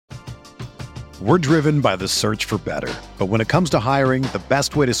We're driven by the search for better. But when it comes to hiring, the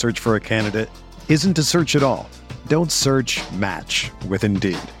best way to search for a candidate isn't to search at all. Don't search, match with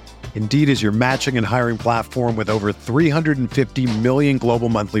Indeed. Indeed is your matching and hiring platform with over 350 million global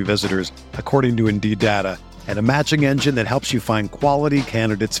monthly visitors, according to Indeed data, and a matching engine that helps you find quality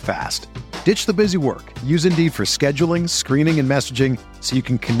candidates fast. Ditch the busy work. Use Indeed for scheduling, screening, and messaging so you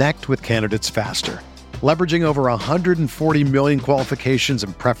can connect with candidates faster. Leveraging over 140 million qualifications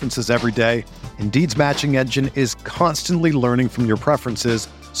and preferences every day, Indeed's matching engine is constantly learning from your preferences,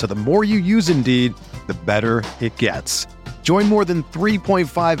 so the more you use Indeed, the better it gets. Join more than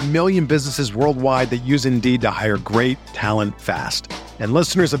 3.5 million businesses worldwide that use Indeed to hire great talent fast. And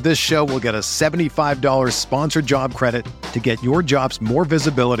listeners of this show will get a $75 sponsored job credit to get your jobs more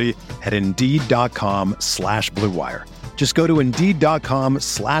visibility at Indeed.com/Blue Wire. Just go to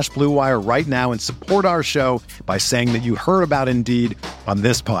Indeed.com/Blue Wire right now and support our show by saying that you heard about Indeed on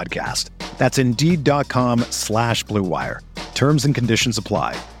this podcast. That's Indeed.com/Blue Wire. Terms and conditions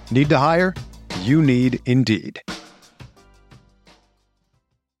apply. Need to hire? You need Indeed.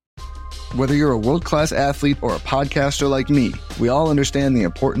 Whether you're a world-class athlete or a podcaster like me, we all understand the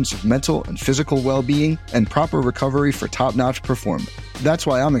importance of mental and physical well-being and proper recovery for top-notch performance. That's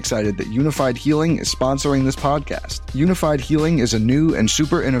why I'm excited that Unified Healing is sponsoring this podcast. Unified Healing is a new and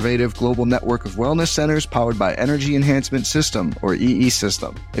super innovative global network of wellness centers powered by Energy Enhancement System, or EE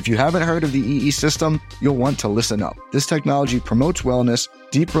System. If you haven't heard of the EE System, you'll want to listen up. This technology promotes wellness,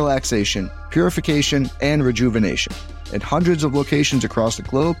 deep relaxation, purification, and rejuvenation. At hundreds of locations across the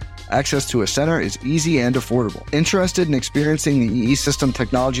globe, access to a center is easy and affordable. Interested in experiencing the EE System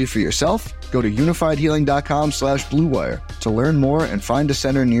technology for yourself? Go to unifiedhealing.com/Blue Wire to learn more and find a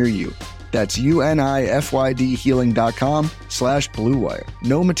center near you. That's UNIFYDhealing.com/Blue Wire.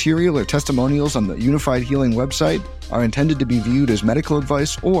 No material or testimonials on the Unified Healing website are intended to be viewed as medical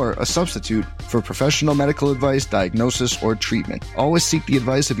advice or a substitute for professional medical advice, diagnosis, or treatment. Always seek the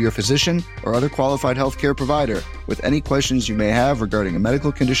advice of your physician or other qualified healthcare provider with any questions you may have regarding a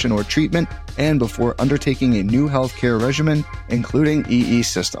medical condition or treatment and before undertaking a new healthcare regimen, including EE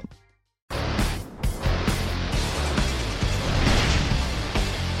System.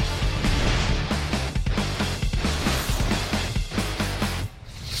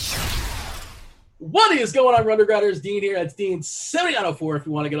 What is going on, Undergrounders? Dean here. That's Dean 7904 if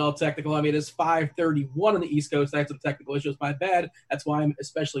you want to get all technical. I mean, it's 5:31 on the East Coast. I had some technical issues. My bad. That's why I'm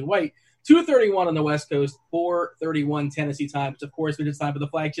especially white. 2:31 on the West Coast, 4:31 Tennessee time. Which, of course, it's time for the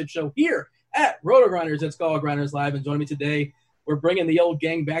flagship show here at Roto-Grinders. It's called Grinders Live. And joining me today, we're bringing the old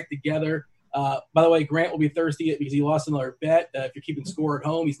gang back together. By the way, Grant will be thirsty because he lost another bet. If you're keeping score at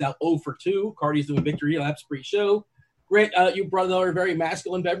home, he's now 0 for 2. Cardi's doing victory laps pre-show. Grant, you brought another very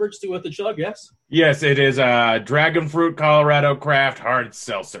masculine beverage to the chug, yes? Yes, it is Dragon Fruit Colorado Craft Hard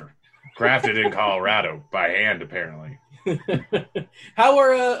Seltzer. Crafted in Colorado by hand, apparently.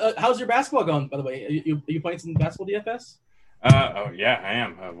 How's your basketball going, by the way? Are you playing some basketball DFS? Oh, yeah, I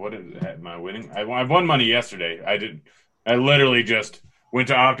am. Am I winning? I won money yesterday. I literally just went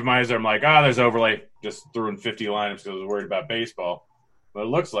to Optimizer. I'm like, there's overlay. Just threw in 50 lineups because I was worried about baseball. But it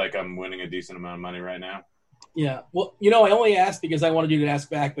looks like I'm winning a decent amount of money right now. Yeah. Well, I only asked because I wanted you to ask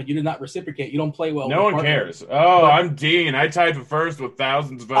back, but you did not reciprocate. You don't play well. No one cares. I'm Dean. I type it first with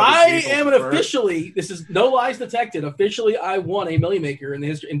thousands of other people. Officially, this is no lies detected. Officially, I won a Million Maker in the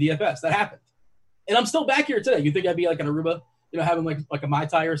history in DFS. That happened. And I'm still back here today. You think I'd be like an Aruba, having like a Mai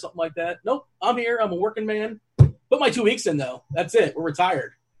Tai or something like that? Nope. I'm here. I'm a working man. Put my 2 weeks in, though. That's it. We're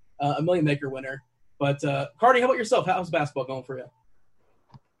retired. A Million Maker winner. But, Cardi, how about yourself? How's basketball going for you?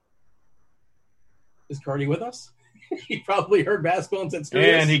 Is Cardi with us? He probably heard basketball and said,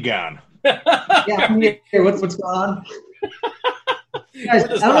 and he gone. Yeah, I'm here. What's going on? Guys, I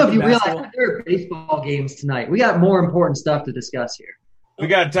don't know if you realize there are baseball games tonight. We got more important stuff to discuss here. We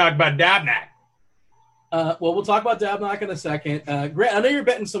got to talk about Dabnak. Well, we'll talk about Dabnak in a second. Grant, I know you're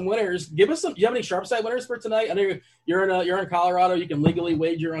betting some winners. Give us some. Do you have any sharp side winners for tonight? I know you're in Colorado. You can legally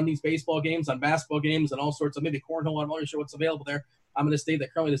wager on these baseball games, on basketball games, and all sorts of maybe cornhole. I'm not really sure what's available there. I'm in a state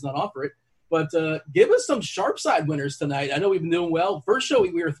that currently does not offer it. But give us some sharp side winners tonight. I know we've been doing well. First show,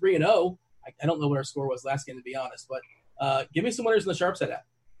 we were 3-0. I don't know what our score was last game, to be honest. But give me some winners in the sharp side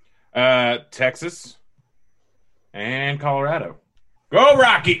app. Texas and Colorado. Go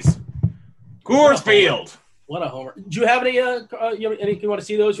Rockies! Coors Field. What a homer. Do you have any, you want to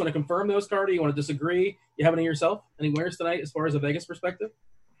see those? You want to confirm those, Cardi? You want to disagree? You have any yourself? Any winners tonight as far as a Vegas perspective?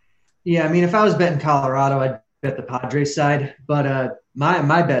 Yeah, I mean, if I was betting Colorado, I'd bet the Padres side. But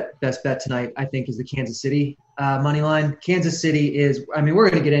my best bet tonight, I think, is the Kansas City money line. Kansas City is – I mean, we're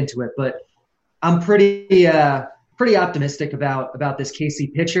going to get into it, but I'm pretty pretty optimistic about this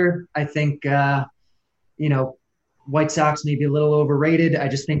KC pitcher. I think, White Sox may be a little overrated. I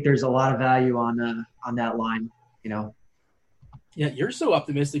just think there's a lot of value on that line, Yeah, you're so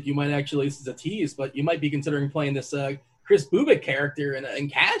optimistic you might actually, this is a tease, but you might be considering playing this Chris Bubik character in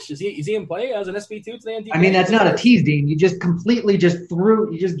cash. Is he in play as an SP2 today on DK? I mean, that's not a tease, Dean. You just completely you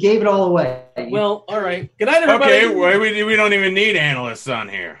just gave it all away. Well, all right. Good night, everybody. Okay, we don't even need analysts on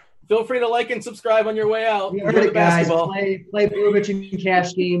here. Feel free to like and subscribe on your way out. You heard it, guys. Play Bubik in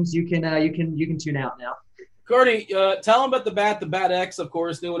cash games. You can tune out now. Cardi, tell them about the Bat X, of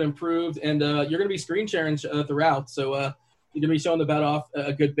course, new and improved, and you're going to be screen sharing throughout, so you're going to be showing the Bat off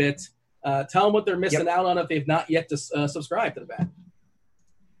a good bit. Tell them what they're missing out on if they've not yet subscribed to the Bat.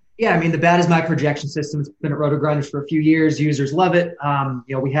 Yeah, I mean, the Bat is my projection system. It's been at RotoGrinders for a few years. Users love it.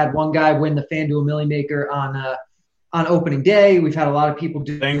 We had one guy win the FanDuel Millie Maker on opening day. We've had a lot of people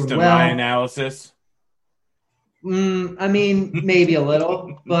do thanks to well. my analysis. I mean, maybe a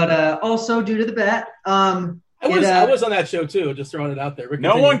little, but also due to the Bat. I was on that show too. Just throwing it out there.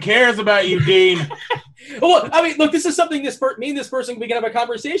 No one cares about you, Dean. Well, I mean, look, this is something this person we can have a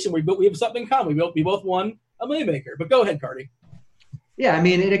conversation. We have something in common. We both won a Millie Maker. But go ahead, Cardi. Yeah, I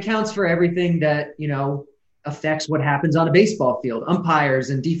mean, it accounts for everything that affects what happens on a baseball field: umpires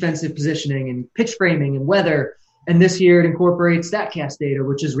and defensive positioning and pitch framing and weather. And this year it incorporates StatCast data,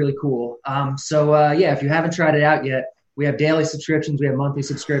 which is really cool. If you haven't tried it out yet, we have daily subscriptions, we have monthly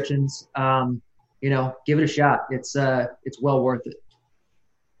subscriptions. Give it a shot. It's well worth it.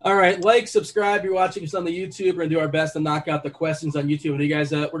 All right, subscribe. You're watching us on the YouTube. We're gonna do our best to knock out the questions on YouTube. And you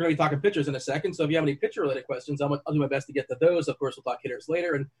guys, we're gonna be talking pitchers in a second. So if you have any pitcher-related questions, I'll do my best to get to those. Of course, we'll talk hitters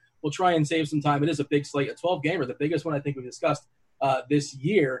later, and we'll try and save some time. It is a big slate, a 12-gamer, the biggest one I think we've discussed this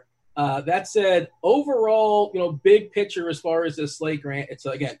year. That said, overall, big picture as far as this slate, Grant, it's,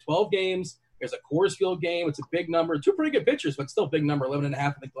 again, 12 games. There's a Coors Field game. It's a big number. Two pretty good pitchers, but still big number, 11.5,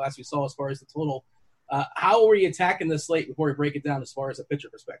 I think the last we saw as far as the total. How are you attacking this slate before we break it down as far as a pitcher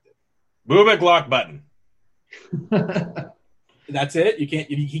perspective? Bubik lock button. That's it?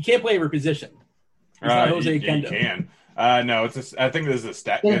 He can't play every position. He's not Jose Kendo. You can. No, I think this is a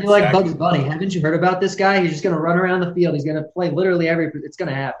stat. You're like Bugs Bunny. Haven't you heard about this guy? He's just going to run around the field. He's going to play literally it's going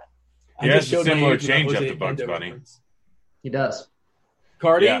to happen. He has a similar change up to Bugs Bunny. He does.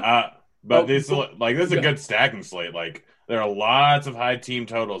 Cardi? Yeah, this is a good stacking slate. Like, there are lots of high team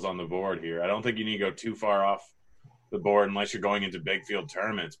totals on the board here. I don't think you need to go too far off the board unless you're going into big field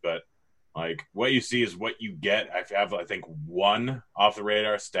tournaments. But, what you see is what you get. I have, I think, one off the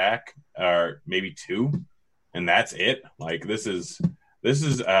radar stack, or maybe two, and that's it. This is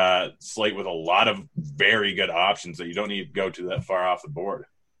a slate with a lot of very good options that you don't need to go too that far off the board.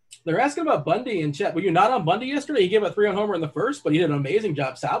 They're asking about Bundy in chat. Were you not on Bundy yesterday? He gave a 3-run homer in the first, but he did an amazing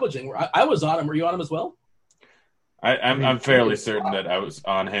job salvaging. I was on him. Were you on him as well? I'm fairly certain that I was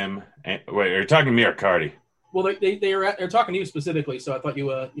on him. Wait, are you talking to me or Cardi? Well, they're talking to you specifically, so I thought you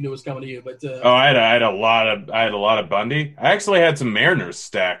knew it was coming to you. But I had a lot of Bundy. I actually had some Mariners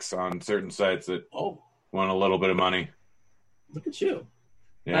stacks on certain sites that won a little bit of money. Look at you.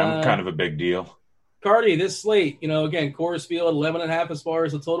 Yeah, I'm kind of a big deal. Cardi, this slate, again, Coors Field, 11.5 as far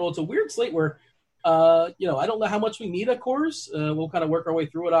as the total. It's a weird slate where, I don't know how much we need at Coors. We'll kind of work our way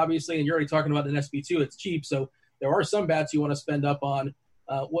through it, obviously, and you're already talking about an SP2. It's cheap, so there are some bats you want to spend up on.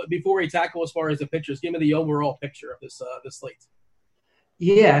 Before we tackle as far as the pitchers, give me the overall picture of this slate.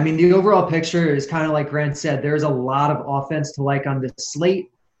 Yeah, I mean, the overall picture is kind of like Grant said. There's a lot of offense to like on this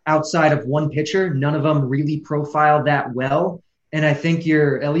slate outside of one pitcher. None of them really profile that well. And I think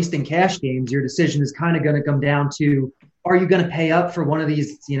at least in cash games, your decision is kind of going to come down to, are you going to pay up for one of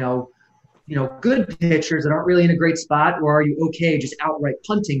these, good pitchers that aren't really in a great spot, or are you okay just outright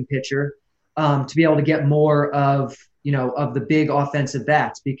punting pitcher to be able to get more of the big offensive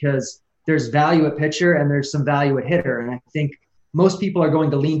bats, because there's value at pitcher and there's some value at hitter. And I think most people are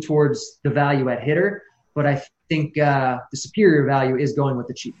going to lean towards the value at hitter, but I think the superior value is going with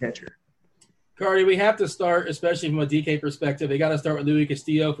the cheap pitcher. Cardi, we have to start, especially from a DK perspective. They got to start with Luis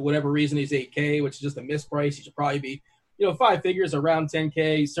Castillo. For whatever reason, he's $8K, which is just a misprice. He should probably be, 5 figures, around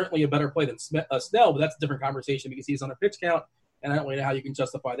 $10K. Certainly a better play than Snell, but that's a different conversation because he's on a pitch count, and I don't really know how you can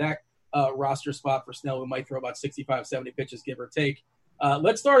justify that roster spot for Snell, who might throw about 65, 70 pitches, give or take.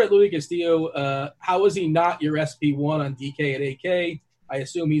 Let's start at Luis Castillo. How is he not your SP1 on DK at 8K? I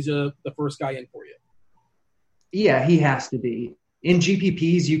assume he's the first guy in for you. Yeah, he has to be. In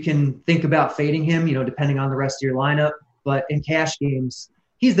GPPs, you can think about fading him, depending on the rest of your lineup. But in cash games,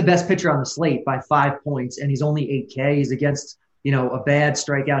 he's the best pitcher on the slate by 5 points, and he's only 8K. He's against, a bad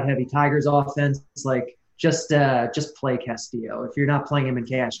strikeout-heavy Tigers offense. It's just play Castillo. If you're not playing him in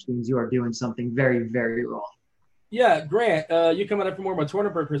cash games, you are doing something very, very wrong. Yeah, Grant, you coming up from more of a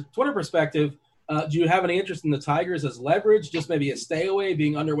tournament perspective. Do you have any interest in the Tigers as leverage? Just maybe a stay away,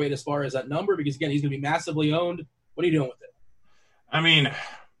 being underweight as far as that number? Because, again, he's going to be massively owned. What are you doing with it? I mean,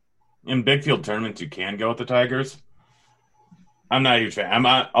 in big field tournaments, you can go with the Tigers. I'm not a huge fan.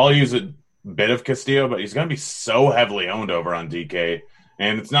 I'll use a bit of Castillo, but he's going to be so heavily owned over on DK.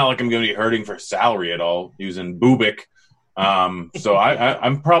 And it's not like I'm going to be hurting for salary at all using Bubik. So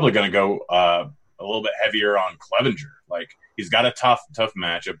I'm probably going to go a little bit heavier on Clevenger. Like, he's got a tough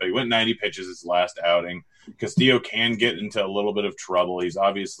matchup, but he went 90 pitches his last outing. Castillo can get into a little bit of trouble. He's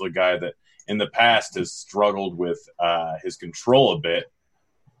obviously a guy that in the past has struggled with his control a bit.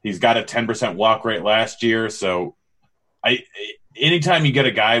 He's got a 10% walk rate last year. So anytime you get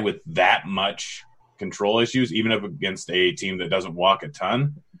a guy with that much control issues, even up against a team that doesn't walk a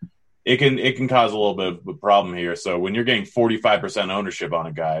ton, it can cause a little bit of a problem here. So when you're getting 45% ownership on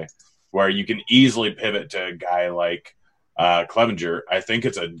a guy where you can easily pivot to a guy like Clevenger, I think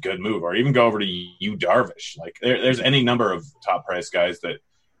it's a good move. Or even go over to Yu Darvish. Like there's any number of top price guys that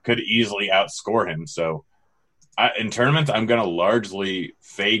could easily outscore him. So in tournaments, I'm going to largely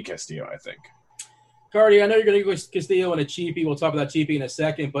fade Castillo, I think. Cardi, I know you're going to go Castillo and a cheapie. We'll talk about cheapie in a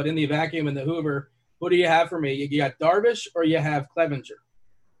second. But in the vacuum and the Hoover, what do you have for me? You got Darvish or you have Clevenger?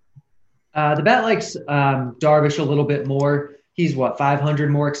 The bet likes Darvish a little bit more. He's, $500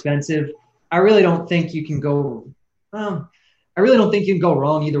 more expensive. I really don't think you can go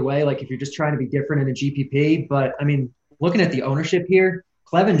wrong either way, like if you're just trying to be different in a GPP. But, I mean, looking at the ownership here,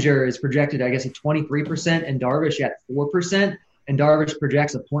 Clevenger is projected, I guess, at 23% and Darvish at 4%. And Darvish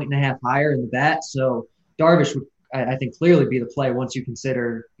projects 1.5 higher in the bat. So Darvish would, I think, clearly be the play once you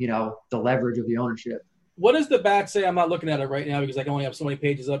consider, the leverage of the ownership. What does the bat say? I'm not looking at it right now because I can only have so many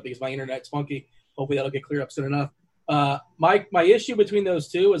pages up because my internet's funky. Hopefully that'll get cleared up soon enough. My issue between those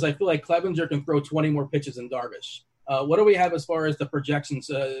two is I feel like Clevenger can throw 20 more pitches than Darvish. What do we have as far as the projections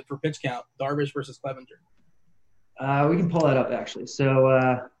for pitch count, Darvish versus Clevenger? We can pull that up, actually.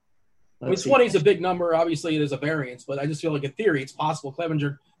 So 20 is a big number. Obviously, it is a variance, but I just feel like in theory it's possible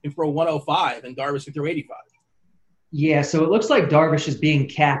Clevenger can throw 105 and Darvish can throw 85. Yeah, so it looks like Darvish is being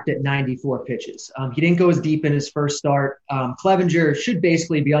capped at 94 pitches. He didn't go as deep in his first start. Clevenger should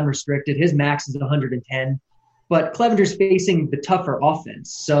basically be unrestricted. His max is 110, but Clevenger's facing the tougher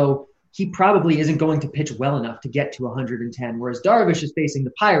offense, so he probably isn't going to pitch well enough to get to 110, whereas Darvish is facing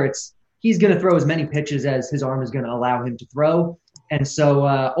the Pirates. He's going to throw as many pitches as his arm is going to allow him to throw. And so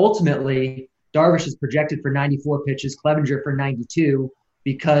ultimately, Darvish is projected for 94 pitches, Clevenger for 92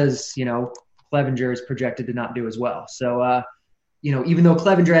 because, Clevenger is projected to not do as well. So, even though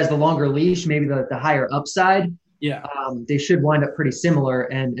Clevenger has the longer leash, maybe the higher upside, they should wind up pretty similar.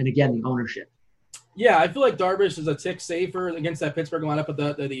 And again, the ownership. Yeah, I feel like Darvish is a tick safer against that Pittsburgh lineup,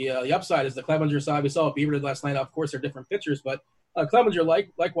 but the upside is the Clevenger side. We saw what Beaver did last night. Of course, they're different pitchers, but Clevenger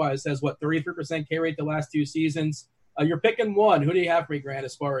likewise has 33% K rate the last two seasons. You're picking one. Who do you have for me, Grant,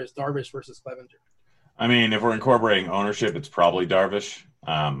 as far as Darvish versus Clevenger? I mean, if we're incorporating ownership, it's probably Darvish,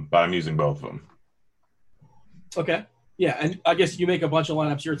 but I'm using both of them. Okay. Yeah, and I guess you make a bunch of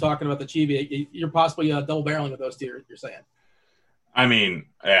lineups. You're talking about the Chibi. You're possibly double barreling with those two, you're saying. I mean,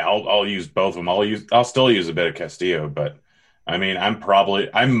 yeah, I'll use both of them. I'll still use a bit of Castillo, but I mean,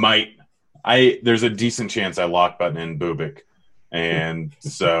 there's a decent chance I lock button in Bubik. And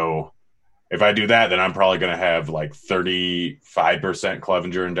so if I do that, then I'm probably going to have like 35%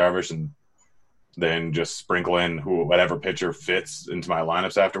 Clevenger and Darvish and then just sprinkle in whatever pitcher fits into my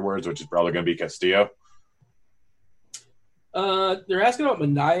lineups afterwards, which is probably going to be Castillo. They're asking about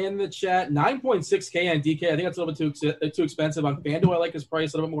Manaea in the chat. 9.6K on DK. I think that's a little bit too expensive. On FanDuel, I like his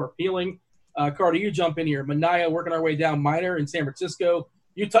price, a little bit more appealing. Carter, you jump in here. Manaea working our way down. Minor in San Francisco.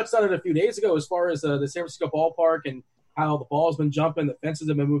 You touched on it a few days ago as far as the San Francisco ballpark and how the ball's been jumping, the fences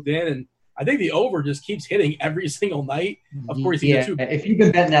have been moved in, and I think the over just keeps hitting every single night. Of course, if you've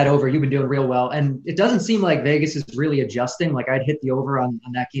been betting that over, you've been doing real well. And it doesn't seem like Vegas is really adjusting. Like I'd hit the over on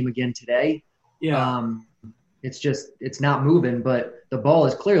that game again today. Yeah. It's not moving, but the ball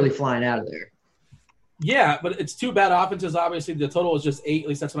is clearly flying out of there. Yeah, but it's two bad offenses. Obviously, the total is just 8. At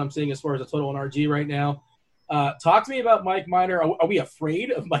least that's what I'm seeing as far as the total in RG right now. Talk to me about Mike Minor. Are we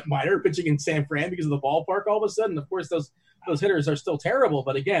afraid of Mike Minor pitching in San Fran because of the ballpark all of a sudden? Of course, those hitters are still terrible,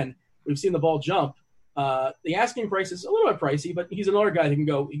 but again, we've seen the ball jump. The asking price is a little bit pricey, but he's another guy that can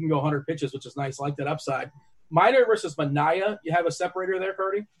go 100 pitches, which is nice. I like that upside. Minor versus Manaea. You have a separator there,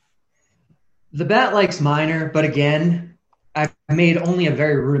 Cardi? The bat likes Minor, but again, I've made only a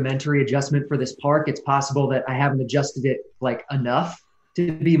very rudimentary adjustment for this park. It's possible that I haven't adjusted it enough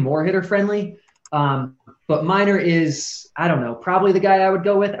to be more hitter friendly. But Minor is, I don't know, probably the guy I would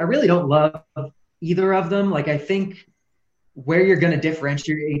go with. I really don't love either of them. Like, I think where you're going to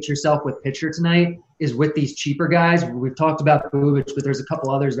differentiate yourself with pitcher tonight is with these cheaper guys. We've talked about Bubic, but there's a couple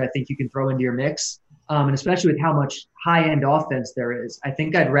others that I think you can throw into your mix. And especially with how much high-end offense there is, I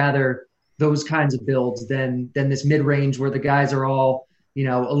think I'd rather those kinds of builds than this mid-range where the guys are all,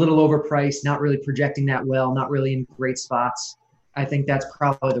 a little overpriced, not really projecting that well, not really in great spots. I think that's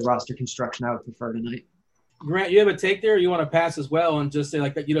probably the roster construction I would prefer tonight. Grant, you have a take there, or you want to pass as well and just say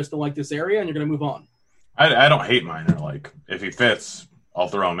like that you just don't like this area and you're going to move on? I don't hate Minor. Like, if he fits, I'll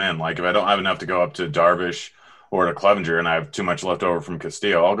throw him in. Like, if I don't have enough to go up to Darvish or to Clevenger and I have too much left over from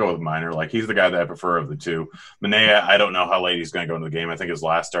Castillo, I'll go with Minor. Like, he's the guy that I prefer of the two. Manaea, I don't know how late he's going to go into the game. I think his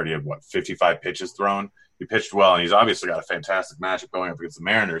last start he had, 55 pitches thrown? He pitched well, and he's obviously got a fantastic matchup going up against the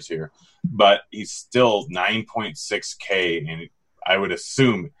Mariners here. But he's still 9.6 K, and I would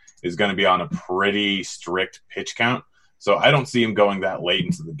assume is going to be on a pretty strict pitch count. So I don't see him going that late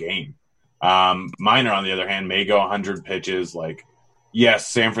into the game. Minor, on the other hand, may go 100 pitches. Like, yes,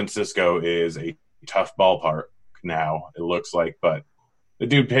 San Francisco is a tough ballpark now, it looks like, but the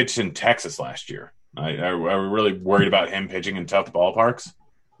dude pitched in Texas last year. Are we really worried about him pitching in tough ballparks?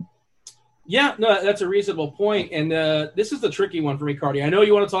 Yeah, no, that's a reasonable point. And this is the tricky one for me, Cardi. I know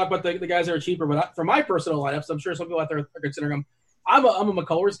you want to talk about the guys that are cheaper, but for my personal lineups, I'm sure some people out there are considering them. I'm a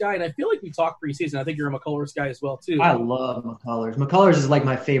McCullers guy, and I feel like we talked preseason. I think you're a McCullers guy as well, too. I love McCullers. McCullers is like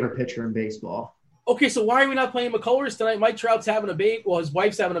my favorite pitcher in baseball. Okay, so why are we not playing McCullers tonight? Mike Trout's having a baby. Well, his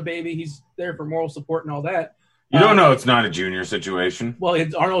wife's having a baby. He's there for moral support and all that. You don't know it's not a junior situation. Well,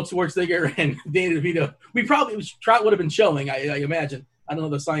 it's Arnold Schwarzenegger and Danny DeVito. Trout would have been showing, I imagine. I don't know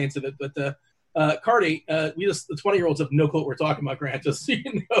the science of it, but Cardi, the 20-year-olds have no clue what we're talking about, Grant. Just so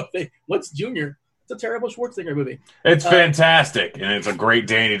you know, what's junior? It's a terrible Schwarzenegger movie. It's fantastic, and it's a great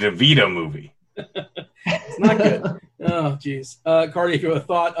Danny DeVito movie. It's not good. Oh, jeez. Cardi, if you have a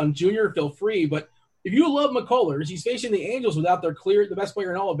thought on Junior, feel free. But if you love McCullers, he's facing the Angels without the best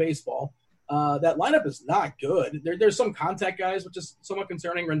player in all of baseball. That lineup is not good. There's some contact guys, which is somewhat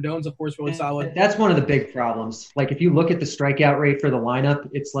concerning. Rendon's, of course, really solid. That's one of the big problems. Like, if you look at the strikeout rate for the lineup,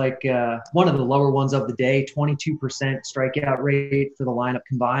 it's like one of the lower ones of the day, 22% strikeout rate for the lineup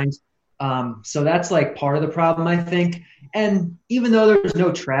combined. So that's like part of the problem, I think. And even though there's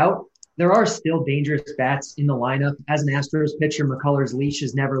no Trout, there are still dangerous bats in the lineup. As an Astros pitcher, McCullers' leash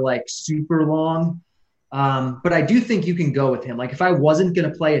is never like super long. But I do think you can go with him. Like, if I wasn't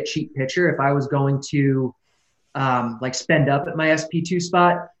going to play a cheap pitcher, if I was going to spend up at my SP2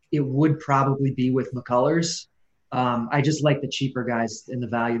 spot, it would probably be with McCullers. I just like the cheaper guys and the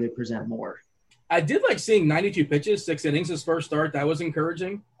value they present more. I did like seeing 92 pitches, 6 innings, his first start. That was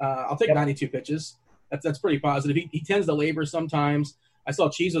encouraging. I'll take 92 pitches. That's pretty positive. He tends to labor sometimes. I saw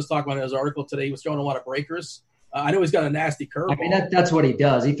Cheese was talking about in his article today. He was throwing a lot of breakers. I know he's got a nasty curveball. I mean, that's what he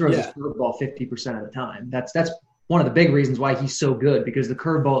does. He throws his curveball 50% of the time. That's one of the big reasons why he's so good, because the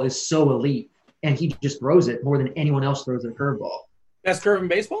curveball is so elite, and he just throws it more than anyone else throws a curveball. Best curve in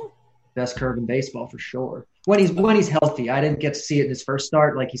baseball? Best curve in baseball for sure. When he's healthy. I didn't get to see it in his first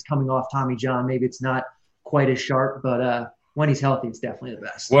start. Like, he's coming off Tommy John. Maybe it's not quite as sharp, but when he's healthy, it's definitely the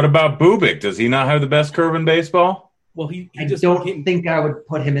best. What about Bubic? Does he not have the best curve in baseball? Well, I don't think I would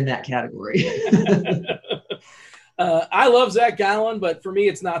put him in that category. I love Zach Gallen, but for me,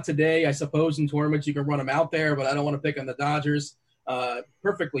 it's not today. I suppose in tournaments you can run him out there, but I don't want to pick on the Dodgers.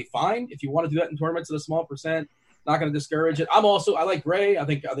 Perfectly fine if you want to do that in tournaments at a small percent. Not going to discourage it. I like Gray. I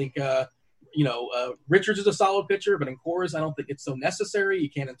think Richards is a solid pitcher, but in Coors, I don't think it's so necessary. You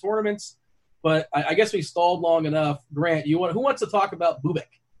can in tournaments. But I guess we stalled long enough. Grant, who wants to talk about Bubic?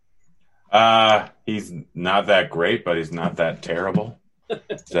 He's not that great, but he's not that terrible.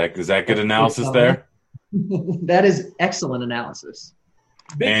 Is that good analysis there? That is excellent analysis.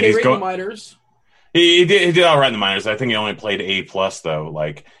 Big K rate in the minors. He did all right in the minors. I think he only played A+ though.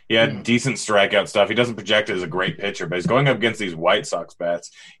 Like, he had decent strikeout stuff. He doesn't project as a great pitcher, but he's going up against these White Sox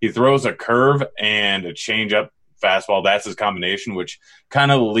bats. He throws a curve and a changeup fastball. That's his combination, which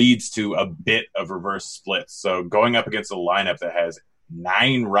kind of leads to a bit of reverse splits. So going up against a lineup that has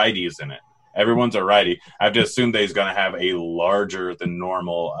 9 righties in it, everyone's a righty. I have to assume that he's going to have a larger than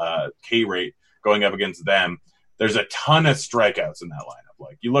normal K rate going up against them. There's a ton of strikeouts in that lineup.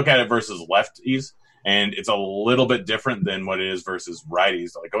 Like, you look at it versus lefties, and it's a little bit different than what it is versus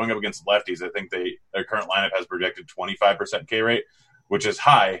righties. Like, going up against lefties, I think their current lineup has projected 25% K rate, which is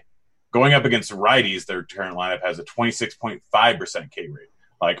high. Going up against righties, their current lineup has a 26.5% K rate.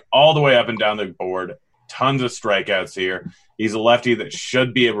 Like, all the way up and down the board, tons of strikeouts here. He's a lefty that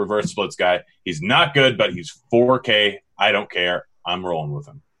should be a reverse splits guy. He's not good, but he's 4K. I don't care. I'm rolling with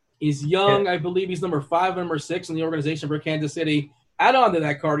him. He's young. I believe he's number 5, number 6 in the organization for Kansas City. add on to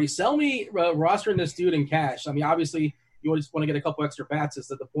that, Cardi. Sell me rostering this dude in cash. I mean, obviously, you just want to get a couple extra bats.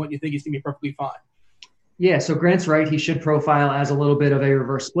 Is at the point you think he's going to be perfectly fine. Yeah, so Grant's right. He should profile as a little bit of a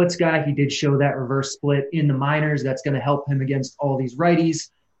reverse splits guy. He did show that reverse split in the minors. That's going to help him against all these righties.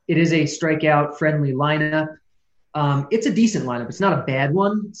 It is a strikeout-friendly lineup. It's a decent lineup. It's not a bad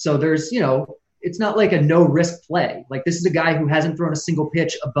one. So there's, it's not like a no-risk play. Like, this is a guy who hasn't thrown a single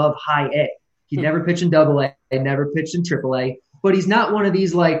pitch above high A. He never pitched in double A, never pitched in triple A. But he's not one of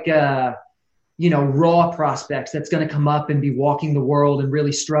these, raw prospects that's going to come up and be walking the world and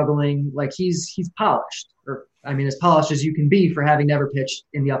really struggling. Like, he's polished. As polished as you can be for having never pitched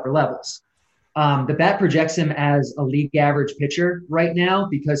in the upper levels. The bat projects him as a league average pitcher right now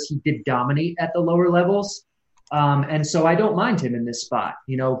because he did dominate at the lower levels. And so I don't mind him in this spot.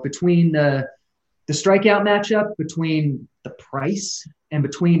 Between the strikeout matchup, between the price, and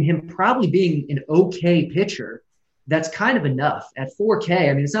between him probably being an okay pitcher, that's kind of enough. At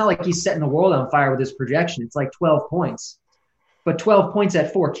 4K, it's not like he's setting the world on fire with his projection. It's like 12 points. But 12 points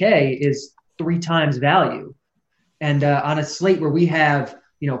at 4K is 3 times value. And on a slate where we have,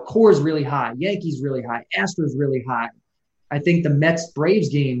 Coors really high, Yankees really high, Astros really high, I think the Mets-Braves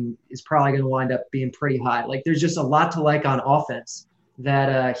game is probably going to wind up being pretty high. Like, there's just a lot to like on offense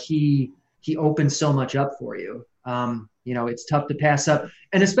that he opens so much up for you. It's tough to pass up.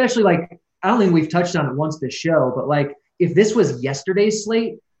 And especially, I don't think we've touched on it once this show, but, if this was yesterday's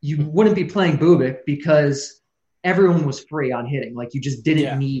slate, you wouldn't be playing Bubic because everyone was free on hitting. Like, you just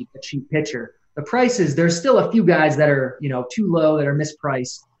didn't need a cheap pitcher. The prices, there's still a few guys that are, too low, that are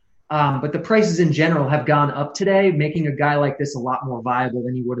mispriced. But the prices in general have gone up today, making a guy like this a lot more viable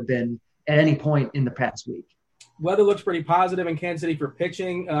than he would have been at any point in the past week. Weather looks pretty positive in Kansas City for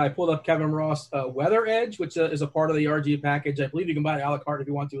pitching. I pulled up Kevin Ross Weather Edge, which is a part of the RG package. I believe you can buy it a la carte if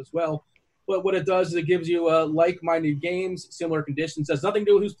you want to as well. But what it does is it gives you like-minded games, similar conditions. It has nothing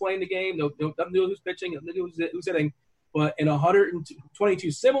to do with who's playing the game, nothing to do with who's pitching, nothing to do with who's hitting. But in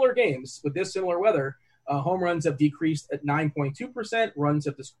 122 similar games with this similar weather, home runs have decreased at 9.2%, runs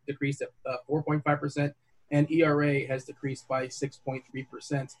have decreased at 4.5%, and ERA has decreased by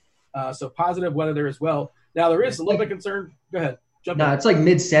 6.3%. So positive weather there as well. Now, there is a little bit of concern. Go ahead. It's like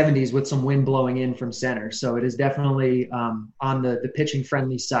mid-70s with some wind blowing in from center. So it is definitely on the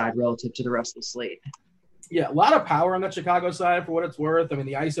pitching-friendly side relative to the rest of the slate. Yeah, a lot of power on that Chicago side for what it's worth. The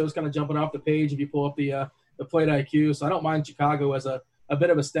ISO is kind of jumping off the page if you pull up the plate IQ. So I don't mind Chicago as a bit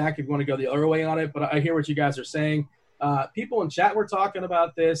of a stack if you want to go the other way on it. But I hear what you guys are saying. People in chat were talking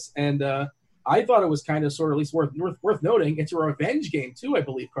about this, and I thought it was kind of sort of at least worth noting. It's a revenge game too, I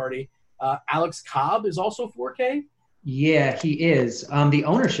believe, Cardi. Alex Cobb is also 4K. Yeah, he is. The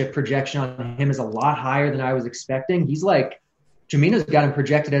ownership projection on him is a lot higher than I was expecting. He's Jamino's got him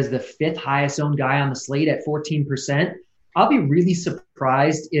projected as the 5th highest owned guy on the slate at 14%. I'll be really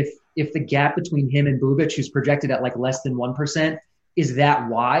surprised if the gap between him and Bubic, who's projected at less than 1%, is that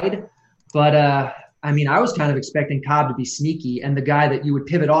wide. But, I was kind of expecting Cobb to be sneaky and the guy that you would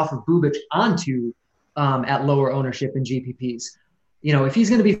pivot off of Bubic onto at lower ownership in GPPs. If he's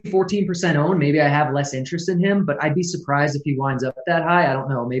going to be 14% owned, maybe I have less interest in him, but I'd be surprised if he winds up that high. I don't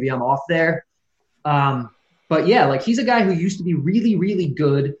know. Maybe I'm off there. But yeah, he's a guy who used to be really, really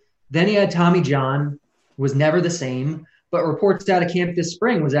good. Then he had Tommy John, was never the same. But reports out of camp this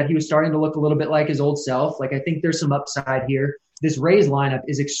spring was that he was starting to look a little bit like his old self. I think there's some upside here. This Rays lineup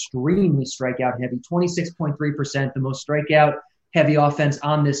is extremely strikeout heavy, 26.3%, the most strikeout heavy offense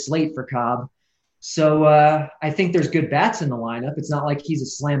on this slate for Cobb. So I think there's good bats in the lineup. It's not like he's a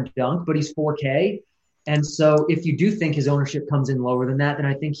slam dunk, but he's 4K. And so if you do think his ownership comes in lower than that, then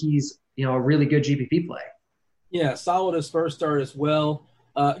I think he's, a really good GPP play. Yeah, solid as first start as well.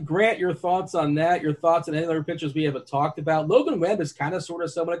 Grant, your thoughts on that? Your thoughts on any other pitchers we haven't talked about? Logan Webb is kind of sort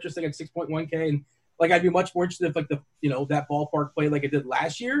of somewhat interesting at 6.1K, and I'd be much more interested if that ballpark played like it did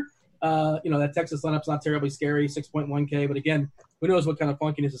last year. That Texas lineup's not terribly scary, 6.1K, but again, who knows what kind of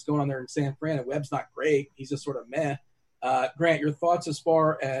funkiness is going on there in San Fran, and Webb's not great. He's just sort of meh. Grant, your thoughts as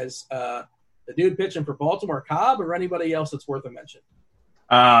far as the dude pitching for Baltimore, Cobb, or anybody else that's worth a mention?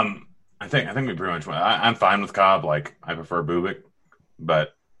 I think we pretty much. I'm fine with Cobb. I prefer Bubic,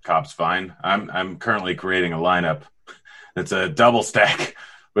 but Cobb's fine. I'm currently creating a lineup that's a double stack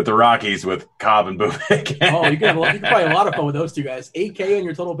with the Rockies with Cobb and Bubic. You can play a lot of fun with those two guys. 8K in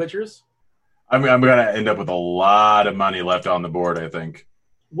your total pitchers. I'm going to end up with a lot of money left on the board, I think.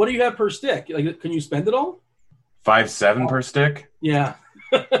 What do you have per stick? Can you spend it all? 5.7 per stick. Yeah.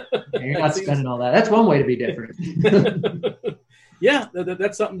 You're not spending all that. That's one way to be different. Yeah,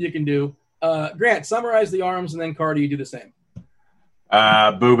 that's something you can do. Grant, summarize the arms, and then Cardi, you do the same.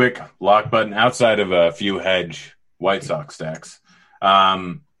 Bubic, lock button, outside of a few hedge White Sox stacks.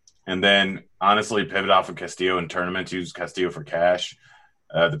 And then, honestly, pivot off of Castillo in tournaments. Use Castillo for cash.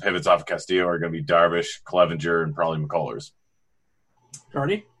 The pivots off of Castillo are going to be Darvish, Clevenger, and probably McCullers.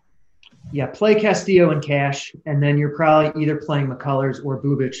 Cardi? Yeah, play Castillo in cash, and then you're probably either playing McCullers or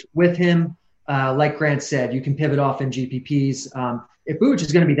Bubic with him. Like Grant said, you can pivot off in GPPs. If Bubic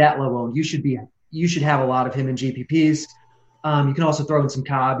is going to be that low owned, you should have a lot of him in GPPs. You can also throw in some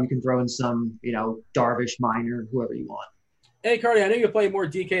Cobb. You can throw in some, Darvish, Minor, whoever you want. Hey, Cardi, I know you play more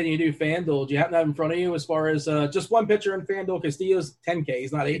DK than you do FanDuel. Do you happen to have in front of you as far as just one pitcher in FanDuel? Castillo's 10K.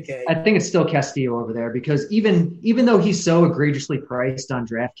 He's not 8K. I think it's still Castillo over there because even though he's so egregiously priced on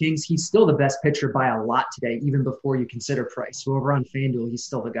DraftKings, he's still the best pitcher by a lot today, even before you consider price. So over on FanDuel, he's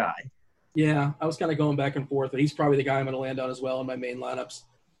still the guy. Yeah, I was kind of going back and forth, but he's probably the guy I'm going to land on as well in my main lineups.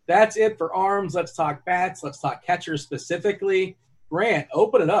 That's it for arms. Let's talk bats. Let's talk catchers specifically. Grant,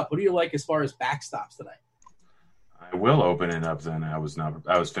 open it up. What do you like as far as backstops tonight? I will open it up then. I was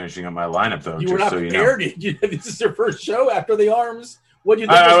finishing up my lineup though. You were not prepared. This is your first show after the arms. What do you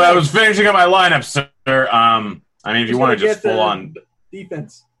think? I was finishing up my lineup, sir. If you want to just full on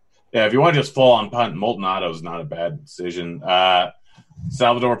defense. Yeah, if you want to just full on punt, Maldonado is not a bad decision.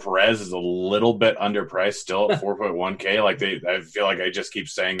 Salvador Perez is a little bit underpriced still at 4.1K. I feel like I just keep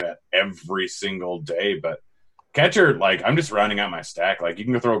saying that every single day, but catcher, I'm just rounding out my stack. You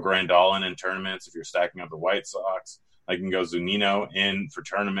can go throw Grandal in tournaments if you're stacking up the White Sox. You can go Zunino in for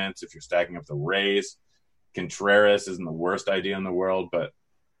tournaments if you're stacking up the Rays. Contreras isn't the worst idea in the world, but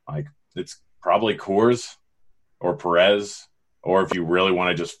it's probably Coors or Perez, or if you really want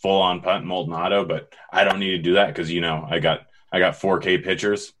to just full on punt Maldonado. But I don't need to do that because I got 4K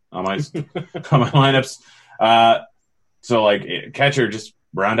pitchers on my on my lineups. Catcher, just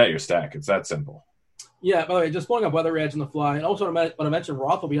round out your stack. It's that simple. Yeah, by the way, just pulling up Weather Edge on the fly. And also, when I mentioned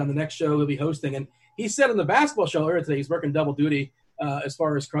Roth will be on the next show he'll be hosting. And he said in the basketball show earlier today, he's working double duty as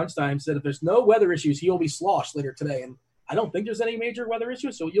far as crunch time, said if there's no weather issues, he'll be sloshed later today. And I don't think there's any major weather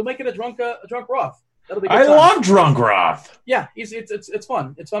issues, so you'll make it a drunk Roth. That'll be good. I love drunk Roth. Yeah, it's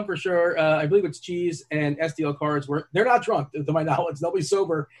fun. It's fun for sure. I believe it's Cheese and STL Cards. They're not drunk, to my knowledge. They'll be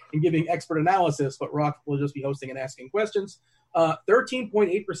sober and giving expert analysis, but Roth will just be hosting and asking questions.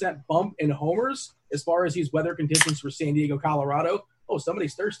 13.8% bump in homers as far as these weather conditions for San Diego, Colorado. Oh,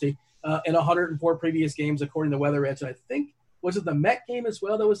 somebody's thirsty. In 104 previous games, according to Weather Edge. And I think, was it the Met game as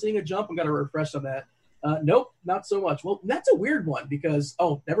well that was seeing a jump? I'm going to refresh on that. Nope, not so much. Well, that's a weird one because,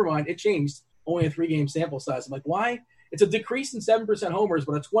 never mind. It changed. Only a 3-game sample size. I'm like, why? It's a decrease in 7% homers,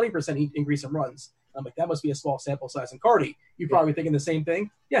 but a 20% increase in runs. I'm like, that must be a small sample size. And Cardi, you're probably thinking the same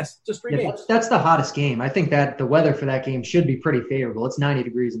thing. Yes, just 3 games. That's the hottest game. I think that the weather for that game should be pretty favorable. It's 90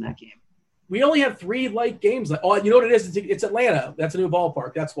 degrees in that game. We only have 3 light games. Oh, you know what it is? It's Atlanta. That's a new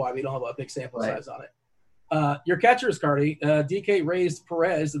ballpark. That's why we don't have a big sample size on it. Your catchers, Cardi. DK raised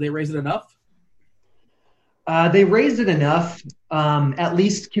Perez. Did they raise it enough? They raised it enough, at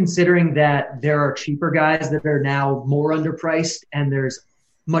least considering that there are cheaper guys that are now more underpriced and there's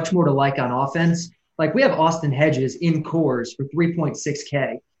much more to like on offense. We have Austin Hedges in Coors for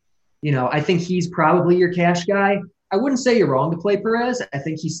 3.6K. I think he's probably your cash guy. I wouldn't say you're wrong to play Perez. I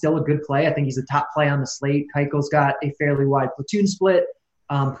think he's still a good play. I think he's a top play on the slate. Keuchel's got a fairly wide platoon split.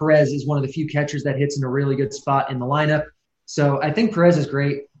 Perez is one of the few catchers that hits in a really good spot in the lineup. So I think Perez is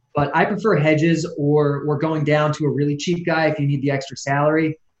great. But I prefer Hedges, or we're going down to a really cheap guy if you need the extra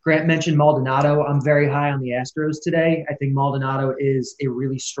salary. Grant mentioned Maldonado. I'm very high on the Astros today. I think Maldonado is a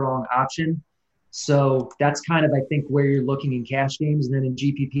really strong option. So that's kind of, I think, where you're looking in cash games. And then in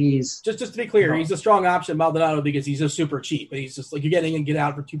GPPs. Just to be clear, he's a strong option, Maldonado, because he's just super cheap. But he's just you're getting in, get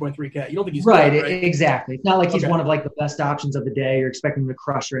out for 2.3K. You don't think he's right, good, right? Exactly. It's not like he's one of the best options of the day. You're expecting him to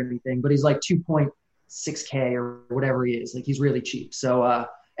crush or anything. But he's 2.6K or whatever he is. He's really cheap. So,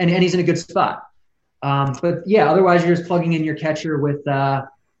 and he's in a good spot. But yeah, otherwise you're just plugging in your catcher with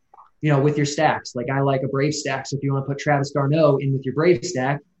your stacks. I like a Brave stack. So if you want to put Travis d'Arnaud in with your Brave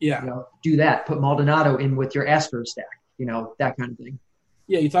stack, do that. Put Maldonado in with your Astros stack, that kind of thing.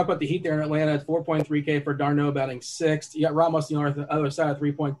 Yeah, you talk about the Heat there in Atlanta at 4.3K for d'Arnaud batting 6th. You got Ramos on the other side of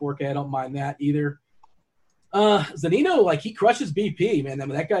 3.4K. I don't mind that either. Zunino, he crushes BP, man. I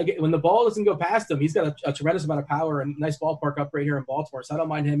mean, that guy, when the ball doesn't go past him, he's got a tremendous amount of power and nice ballpark up right here in Baltimore, so I don't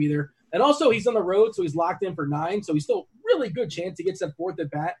mind him either. And also, he's on the road, so he's locked in for 9, so he's still really good chance he gets that 4th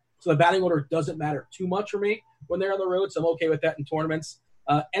at bat. So the batting order doesn't matter too much for me when they're on the road, so I'm okay with that in tournaments.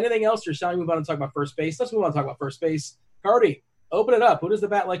 Anything else, or shall we move on and talk about first base? Let's move on and talk about first base. Cardi, open it up. Who does the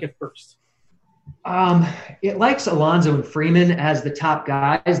bat like at first? It likes Alonso and Freeman as the top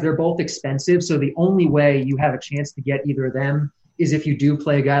guys. They're both expensive, so the only way you have a chance to get either of them is if you do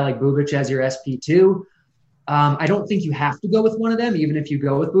play a guy like Bubic as your SP2. I don't think you have to go with one of them, even if you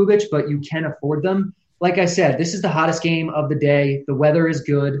go with Bubic, but you can afford them. Like I said, this is the hottest game of the day. The weather is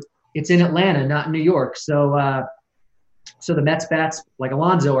good. It's in Atlanta, not in New York. So the Mets bats, like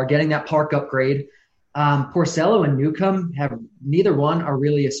Alonso, are getting that park upgrade. Porcello and Newcomb neither one are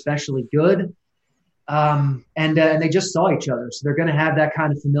really especially good. And they just saw each other. So they're going to have that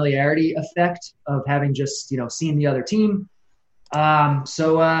kind of familiarity effect of having just, seen the other team.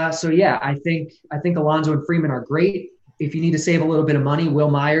 So yeah, I think Alonso and Freeman are great. If you need to save a little bit of money,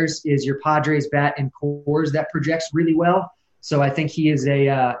 Will Myers is your Padres bat in Coors that projects really well. So I think he is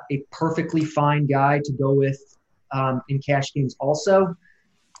a perfectly fine guy to go with in cash games also.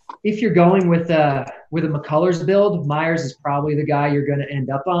 If you're going with a McCullers build, Myers is probably the guy you're going to end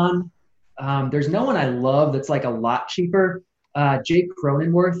up on. There's no one I love that's like a lot cheaper. Jake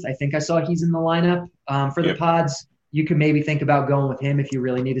Cronenworth, I think I saw he's in the lineup for the Pods. You could maybe think about going with him if you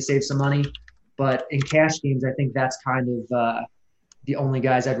really need to save some money. But in cash games, I think that's kind of the only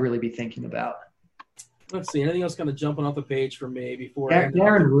guys I'd really be thinking about. Let's see. Anything else kind of jumping off the page for me before?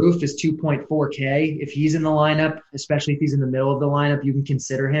 Darren Roof is 2.4K. If he's in the lineup, especially if he's in the middle of the lineup, you can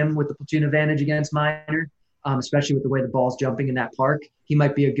consider him with the platoon advantage against Minor, especially with the way the ball's jumping in that park. He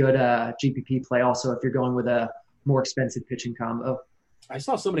might be a good GPP play also if you're going with a more expensive pitching combo. I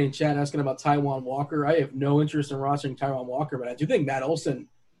saw somebody in chat asking about Taijuan Walker. I have no interest in rostering Taijuan Walker, but I do think Matt Olson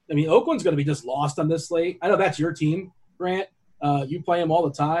 – I mean, Oakland's going to be just lost on this slate. I know that's your team, Grant. You play him all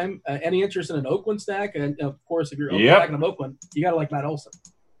the time. Any interest in an Oakland stack? And, of course, if you're stacking of Oakland, you got to like Matt Olson.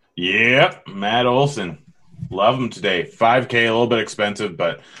 Yep, Matt Olson. Love him today. $5K, a little bit expensive,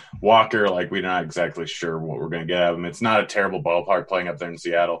 but Walker, we're not exactly sure what we're going to get out of him. It's not a terrible ballpark playing up there in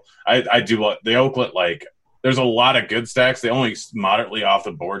Seattle. I do – the Oakland, there's a lot of good stacks. The only moderately off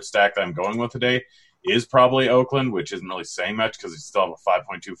the board stack that I'm going with today is probably Oakland, which isn't really saying much because they still have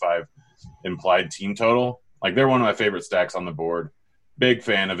a 5.25 implied team total. They're one of my favorite stacks on the board. Big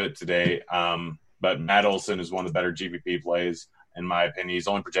fan of it today. But Matt Olson is one of the better GPP plays, in my opinion. He's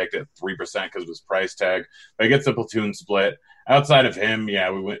only projected at 3% because of his price tag. But he gets the platoon split. Outside of him,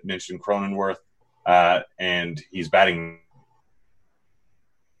 we mentioned Cronenworth, and he's batting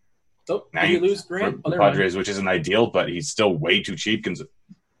ninth you lose Grant? For the Padres, which isn't ideal, but he's still way too cheap.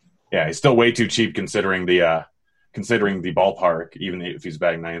 He's still way too cheap considering the ballpark, even if he's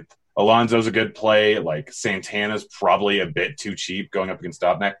batting ninth. Alonso's a good play. Santana's probably a bit too cheap going up against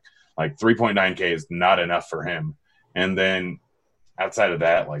Dobnak. 3.9K is not enough for him. And then outside of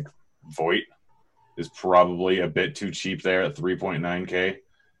that, Voit is probably a bit too cheap there at 3.9K.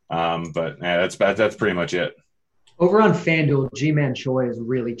 But that's pretty much it. Over on FanDuel, G-Man Choi is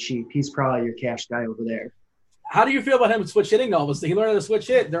really cheap. He's probably your cash guy over there. How do you feel about him switch hitting all of a sudden? He learned how to switch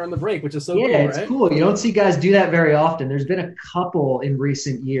hit during the break, which is so cool, right? Yeah, it's cool. You don't see guys do that very often. There's been a couple in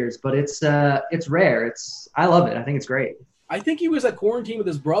recent years, but it's rare. I love it. I think it's great. I think he was at quarantine with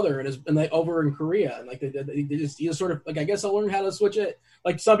his brother and over in Korea, and he just sort of I guess I learned how to switch it.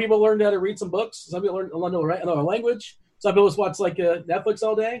 Some people learned how to read some books. Some people learned another language. Some people just watch Netflix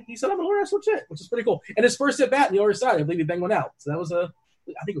all day. He said, "I'm gonna learn how to switch it," which is pretty cool. And his first at bat in the other side, I believe he banged one out. So that was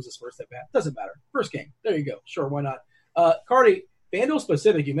I think it was his first at bat. Doesn't matter. First game. There you go. Sure, why not? Cardi, FanDuel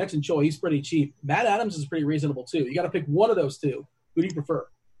specific, you mentioned Choi. He's pretty cheap. Matt Adams is pretty reasonable too. You got to pick one of those two. Who do you prefer?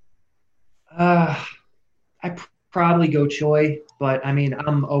 I probably go Choi, but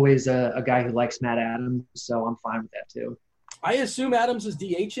I'm always a guy who likes Matt Adams, so I'm fine with that too. I assume Adams is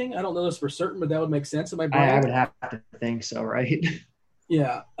DHing. I don't know this for certain, but that would make sense in my brain. I would have to think so, right?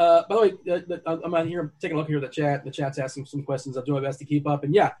 Yeah. By the way, I'm on here taking a look here at the chat. The chat's asking some questions. I'm doing my best to keep up.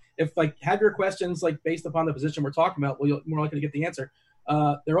 And yeah, if have your questions based upon the position we're talking about, well, you're more likely to get the answer.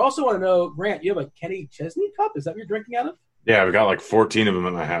 They also want to know, Grant, you have a Kenny Chesney cup? Is that what you're drinking out of? Yeah, we got 14 of them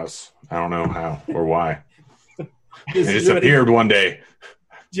in my house. I don't know how or why. They disappeared one day.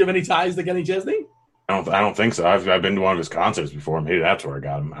 Do you have any ties to Kenny Chesney? I don't think so. I've been to one of his concerts before. Maybe that's where I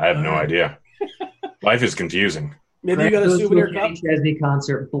got him. I have no idea. Life is confusing. Maybe you got a souvenir cup. Chesney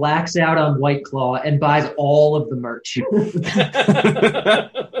concert, blacks out on White Claw, and buys all of the merch.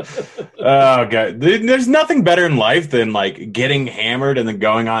 Oh god, there's nothing better in life than getting hammered and then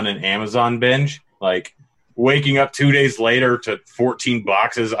going on an Amazon binge. Waking up 2 days later to 14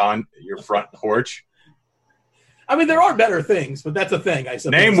 boxes on your front porch. I mean, there are better things, but that's a thing. I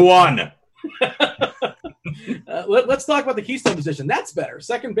suppose. Name one. Let's talk about the Keystone position. That's better.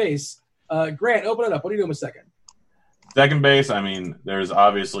 Second base. Grant, open it up. What are you doing with second? Second base, there's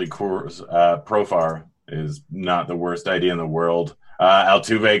obviously Profar is not the worst idea in the world.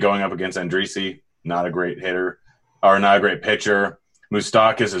 Altuve going up against Andrisi, not a great hitter, or not a great pitcher.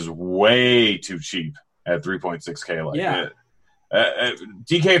 Moustakas is way too cheap at 3.6K.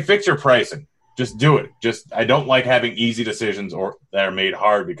 DK, fix your pricing. just do it. I don't like having easy decisions or that are made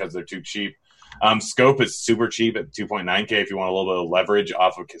hard because they're too cheap. Scope is super cheap at 2.9K if you want a little bit of leverage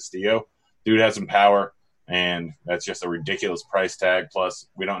off of Castillo. Dude has some power, and that's just a ridiculous price tag. Plus,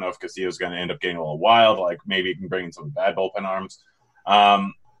 we don't know if Castillo's going to end up getting a little wild. Like, maybe he can bring in some bad bullpen arms.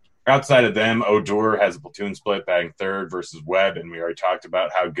 Outside of them, Odor has a platoon split, batting third versus Webb, and we already talked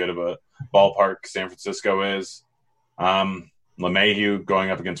about how good of a ballpark San Francisco is. LeMahieu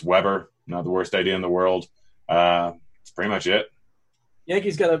going up against Weber, not the worst idea in the world. That's pretty much it.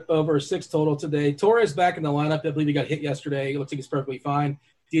 Yankees got over 6 total today. Torres back in the lineup. I believe he got hit yesterday. It looks like he's perfectly fine.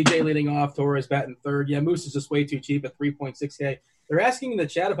 DJ leading off, Torres batting third. Yeah, Moose is just way too cheap at 3.6K. They're asking in the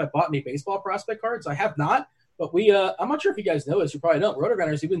chat if I bought any baseball prospect cards. I have not. But I'm not sure if you guys know this. You probably don't.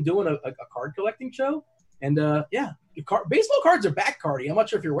 RotoGrinders, we've been doing a card collecting show. And, baseball cards are back, Cardi. I'm not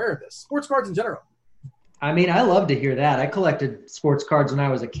sure if you're aware of this. Sports cards in general. I mean, I love to hear that. I collected sports cards when I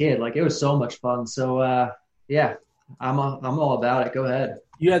was a kid. Like, it was so much fun. So, I'm all about it. Go ahead.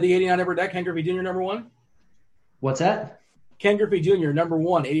 You had the 89 upper deck, Ken Griffey Jr. number 1? What's that? Ken Griffey Jr. number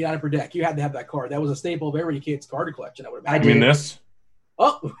 1, 89 upper deck. You had to have that card. That was a staple of every kid's card collection. I did. This?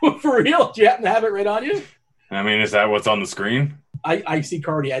 Oh, for real? Do you happen to have it right on you? I mean, is that what's on the screen? I see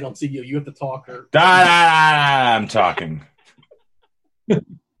Cardi. I don't see you. You have to talk. I'm talking.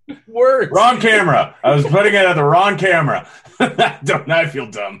 Words. Wrong camera. I was putting it at the wrong camera. Don't I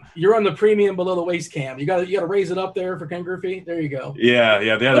feel dumb? You're on the premium below the waist cam. You got to raise it up there for Ken Griffey. There you go. Yeah.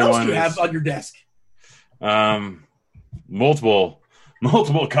 The other what else one do you have on your desk? Multiple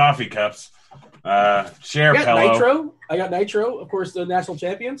coffee cups. Share pillow. Nitro. I got Nitro. Of course, the national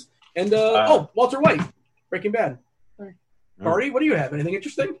champions. And Walter White, Breaking Bad. Cardi, what do you have? Anything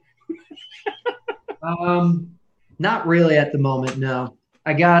interesting? Not really at the moment. No,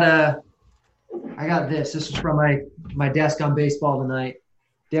 I got this. This is from my desk on Baseball Tonight.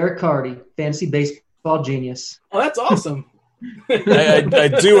 Derek Cardi, fantasy baseball genius. Oh, that's awesome.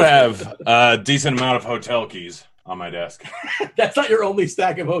 I do have a decent amount of hotel keys on my desk. That's not your only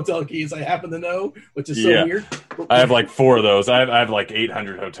stack of hotel keys, I happen to know, which is so weird. I have like 4 of those. I have like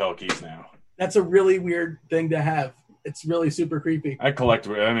 800 hotel keys now. That's a really weird thing to have. It's really super creepy. I collect.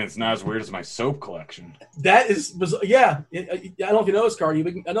 I mean, it's not as weird as my soap collection. That is, yeah. I don't know if you know this,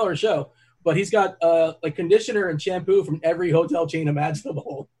 Cardi. Another show, but he's got like conditioner and shampoo from every hotel chain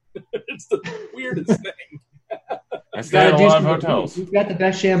imaginable. It's the weirdest thing. I stay at a lot of hotels. You've got the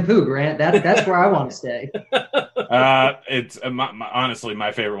best shampoo, Grant. That's where I want to stay. It's honestly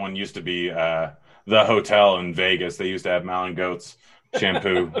my favorite one used to be the hotel in Vegas. They used to have Malin Goats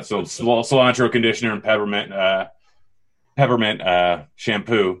shampoo, so cilantro conditioner and peppermint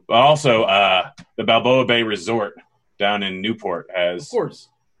shampoo. But also the Balboa Bay Resort down in Newport has, of course,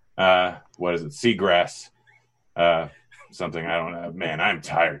 what is it? Seagrass. Something I don't know. Man, I'm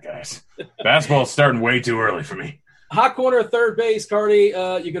tired, guys. Basketball's starting way too early for me. Hot corner, third base, Cardi.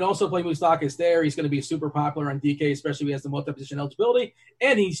 You can also play Moustakas there. He's going to be super popular on DK, especially if he has the multi-position eligibility.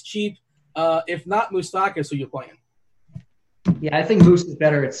 And he's cheap. If not Moustakas, who you playing? Yeah, I think Moose is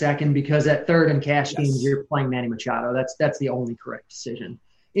better at second because at third in cash games, you're playing Manny Machado. That's the only correct decision.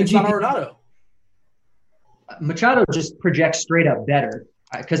 It's not Arenado. Machado just projects straight up better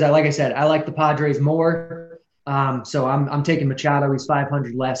because, like I said, I like the Padres more. So I'm taking Machado. He's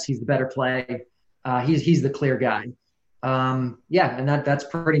 500 less. He's the better play. He's the clear guy. And that's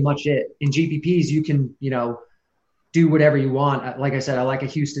pretty much it. In GPPs, you can, do whatever you want. Like I said, I like a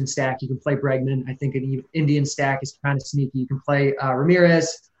Houston stack. You can play Bregman. I think an Indian stack is kind of sneaky. You can play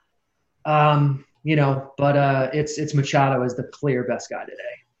Ramirez, but it's Machado as the clear best guy today.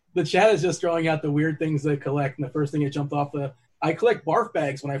 The chat is just throwing out the weird things they collect. And the first thing that jumped off I collect barf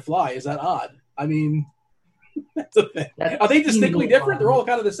bags when I fly. Is that odd? I mean, that's a thing. Are they distinctly different? They're all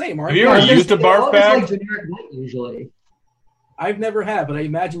kind of the same, aren't they? Have you ever used a barf bag? Like generic light, usually. I've never had, but I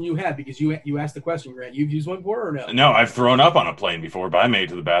imagine you have because you asked the question, Grant. You've used one before or no? No, I've thrown up on a plane before, but I made it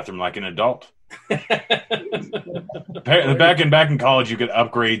to the bathroom like an adult. Back in college, you could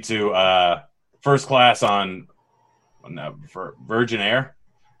upgrade to first class for Virgin Air,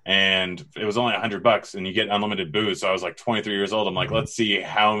 and it was only $100, and you get unlimited booze. So I was like 23 years old. I'm like, let's see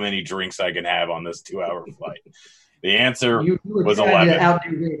how many drinks I can have on this 2-hour flight. The answer was 11. To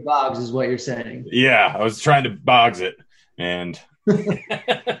outdo Rick Boggs is what you're saying. Yeah, I was trying to Boggs it. And but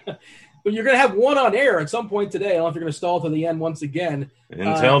you're going to have one on air at some point today. I don't know if you're going to stall to the end once again.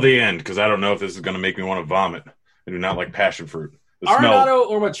 Until the end, because I don't know if this is going to make me want to vomit. I do not like passion fruit. Arenado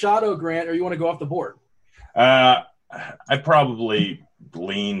or Machado, Grant, or you want to go off the board? I probably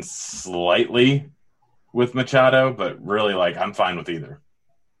lean slightly with Machado, but really, I'm fine with either.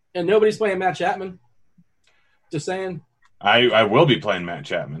 And nobody's playing Matt Chapman? Just saying. I will be playing Matt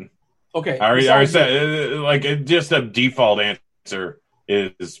Chapman. Okay. I already said, just a default answer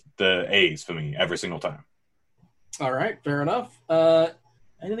is the A's for me every single time. All right, fair enough.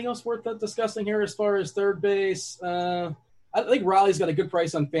 Anything else worth discussing here as far as third base? I think Riley's got a good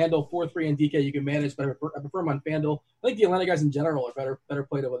price on FanDuel, 4-3 and DK you can manage, but I prefer him on FanDuel. I think the Atlanta guys in general are better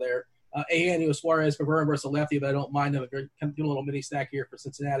played over there. Eugenio Suarez, prefer him versus a lefty, but I don't mind him. Kind of doing a little mini stack here for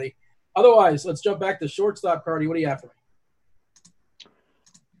Cincinnati. Otherwise, let's jump back to shortstop, Cardi. What do you have for me?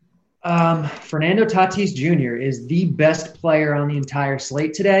 Fernando Tatis Jr. is the best player on the entire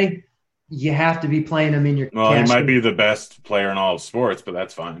slate today. You have to be playing him in your Well, he might be the best player in all of sports, but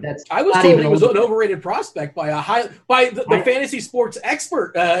that's fine. I was told he was an overrated prospect by the fantasy sports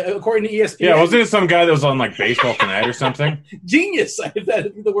expert, according to ESPN. Yeah, wasn't it some guy that was on like Baseball Tonight or something? Genius, if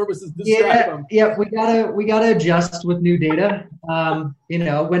the word was described from. Yeah, we gotta adjust with new data.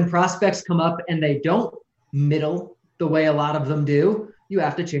 When prospects come up and they don't middle the way a lot of them do, you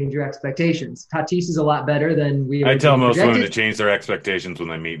have to change your expectations. Tatis is a lot better than we. I tell most women to change their expectations when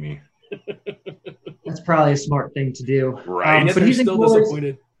they meet me. That's probably a smart thing to do. Right. But he's still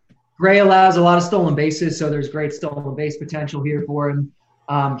disappointed. Gray allows a lot of stolen bases, so there's great stolen base potential here for him.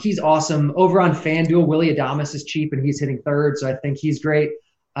 He's awesome. Over on FanDuel, Willy Adames is cheap, and he's hitting third, so I think he's great.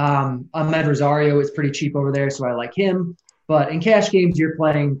 Ahmed Rosario is pretty cheap over there, so I like him. But in cash games, you're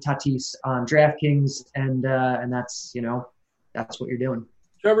playing Tatis on DraftKings, and that's what you're doing.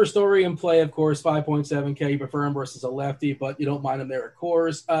 Trevor Story in play, of course, 5.7K. You prefer him versus a lefty, but you don't mind him there at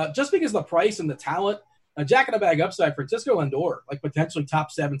Coors. Just because of the price and the talent, Jack in the Bag upside, Francisco Lindor, like potentially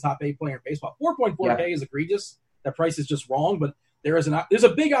top 7, top 8 player in baseball. 4.4K is egregious. That price is just wrong, but there's a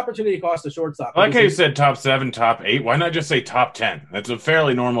big opportunity cost to shortstop. I like how you said top 7, top 8. Why not just say top 10? That's a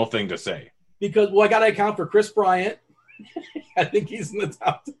fairly normal thing to say. Because, I got to account for Chris Bryant. I think he's in the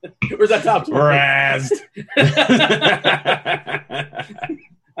top 10. Or is that top 20? Razzed.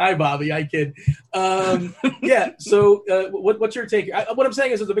 Hi, Bobby. I kid. So what's your take? What I'm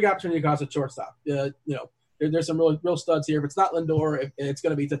saying is there's a big opportunity cost at shortstop. There's some real studs here. If it's not Lindor, it's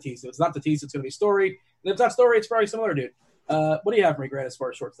going to be Tatis. If it's not Tatis, it's going to be Story. And if it's not Story, it's probably similar, dude. What do you have for me, Grant, as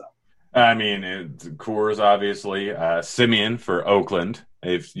far as shortstop? I mean, it's Coors, obviously. Simeon for Oakland,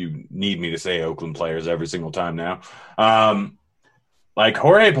 if you need me to say Oakland players every single time now.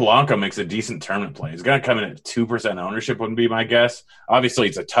 Jorge Polanco makes a decent tournament play. He's going to come in at 2% ownership, wouldn't be my guess. Obviously,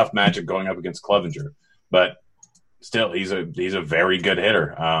 it's a tough matchup going up against Clevinger, but still, he's a very good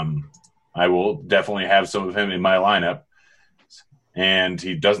hitter. I will definitely have some of him in my lineup. And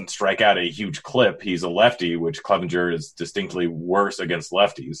he doesn't strike out a huge clip. He's a lefty, which Clevinger is distinctly worse against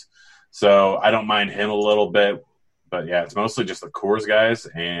lefties. So I don't mind him a little bit. But, yeah, it's mostly just the Coors guys,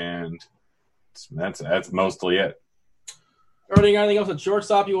 and that's mostly it. Anything else at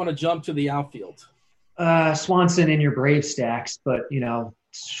shortstop? You want to jump to the outfield? Swanson in your Brave stacks, but,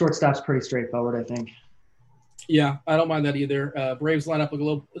 shortstop's pretty straightforward, I think. Yeah, I don't mind that either. Braves lineup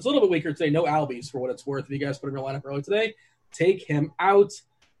it's a little bit weaker today. No Albies for what it's worth. If you guys put him in your lineup early today, take him out.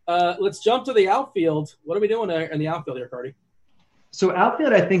 Let's jump to the outfield. What are we doing in the outfield here, Cardi? So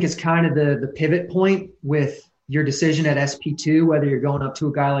outfield, I think, is kind of the pivot point with your decision at SP2, whether you're going up to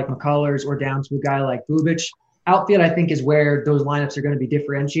a guy like McCullers or down to a guy like Bubic. Outfield, I think, is where those lineups are going to be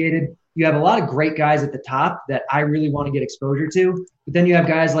differentiated. You have a lot of great guys at the top that I really want to get exposure to, but then you have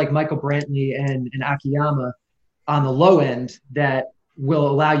guys like Michael Brantley and Akiyama on the low end that will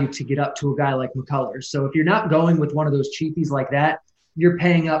allow you to get up to a guy like McCullers. So if you're not going with one of those cheapies like that, you're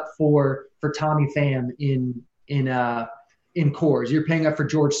paying up for Tommy Pham in Coors. You're paying up for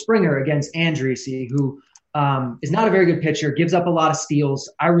George Springer against Andriese, who is not a very good pitcher, gives up a lot of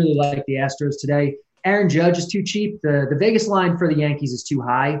steals. I really like the Astros today. Aaron Judge is too cheap. The Vegas line for the Yankees is too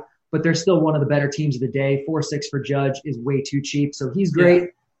high, but they're still one of the better teams of the day. 4.6 for Judge is way too cheap, so he's great.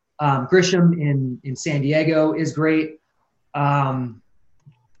 Yeah. Grisham in San Diego is great. The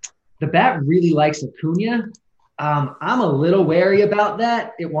bat really likes Acuna. I'm a little wary about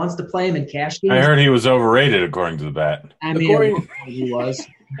that. It wants to play him in cash games. I heard he was overrated, according to the bat. I mean, he was.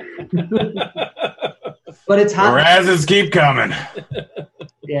 But it's hot. The Razzes keep coming.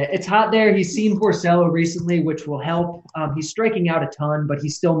 Yeah, it's hot there. He's seen Porcello recently, which will help. He's striking out a ton, but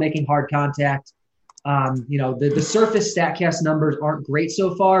he's still making hard contact. The surface StatCast numbers aren't great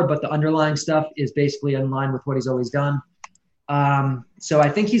so far, but the underlying stuff is basically in line with what he's always done. So I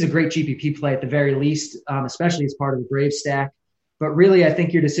think he's a great GPP play at the very least, especially as part of the Braves stack. But really, I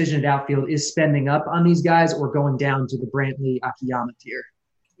think your decision at outfield is spending up on these guys or going down to the Brantley Akiyama tier.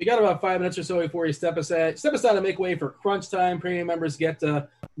 We got about 5 minutes or so before you step aside and make way for crunch time. Premium members get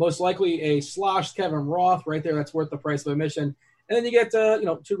most likely a sloshed Kevin Roth right there. That's worth the price of admission. And then you get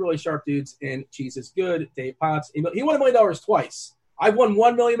two really sharp dudes in Cheese is Good, Dave Potts. He won $1 million twice I've won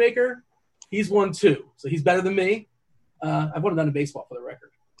 1 Million Maker. He's won 2. So he's better than me. I've won none in baseball for the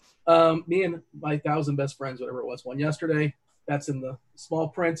record. Me and my 1,000 best friends, whatever it was, won yesterday. That's in the small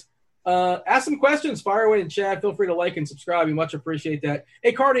print. Ask some questions. Fire away in chat. Feel free to like and subscribe. We much appreciate that.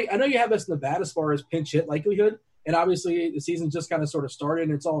 Hey, Cardi, I know you have us in the bat as far as pinch hit likelihood. And obviously the season just kind of sort of started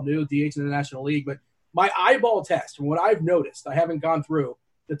and it's all new, DH in the National League. But my eyeball test, from what I've noticed, I haven't gone through,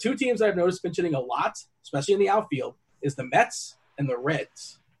 the 2 teams I've noticed pinch hitting a lot, especially in the outfield, is the Mets and the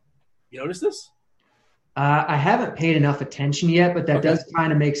Reds. You notice this? I haven't paid enough attention yet, but that does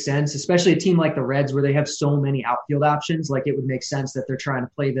kind of make sense, especially a team like the Reds where they have so many outfield options. Like it would make sense that they're trying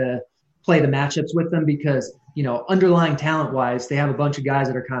to play the matchups with them because, underlying talent-wise, they have a bunch of guys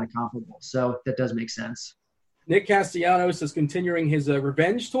that are kind of comparable. So that does make sense. Nick Castellanos is continuing his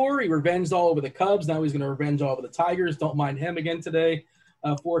revenge tour. He revenged all over the Cubs. Now he's going to revenge all over the Tigers. Don't mind him again today.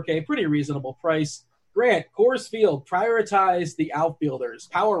 4K, pretty reasonable price. Grant, Coors Field, prioritize the outfielders.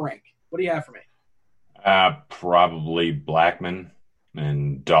 Power rank. What do you have for me? Probably Blackman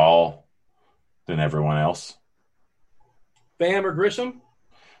and Dahl than everyone else. Pham or Grisham?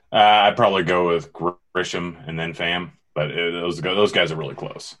 I'd probably go with Grisham and then Pham, but those guys are really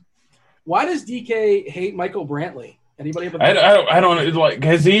close. Why does DK hate Michael Brantley? Anybody? I don't like.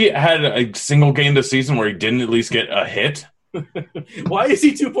 Has he had a single game this season where he didn't at least get a hit? Why is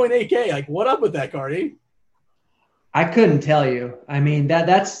he 2.8K? Like, what up with that, Cardi? I couldn't tell you. I mean,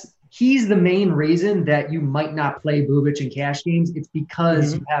 he's the main reason that you might not play Bubic in cash games. It's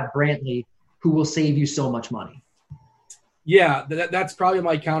because you have Brantley, who will save you so much money. Yeah, that's probably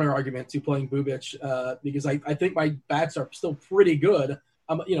my counter argument to playing Bubic because I think my bats are still pretty good.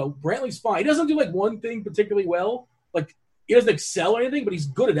 Brantley's fine. He doesn't do like one thing particularly well. Like he doesn't excel or anything, but he's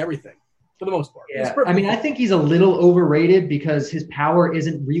good at everything for the most part. Yeah, I think he's a little overrated because his power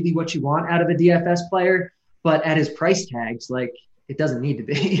isn't really what you want out of a DFS player. But at his price tags, like it doesn't need to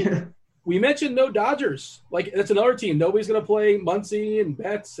be. We mentioned no Dodgers. Like that's another team. Nobody's going to play Muncy and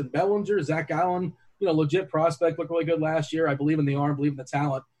Betts and Bellinger, Zach Allen. Legit prospect, looked really good last year. I believe in the arm, believe in the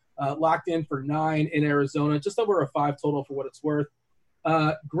talent. Locked in for 9 in Arizona, just over a 5 total for what it's worth.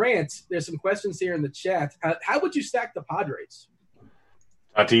 Grant, there's some questions here in the chat. How would you stack the Padres?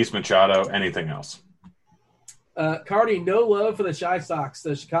 Tatis, Machado, anything else? Cardi, no love for the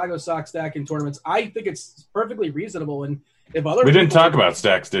the Chicago Sox stack in tournaments. I think it's perfectly reasonable. And if we didn't talk about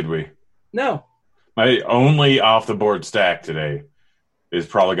stacks, did we? No. My only off the board stack today is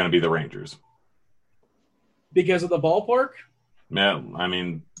probably going to be the Rangers. Because of the ballpark? Yeah, I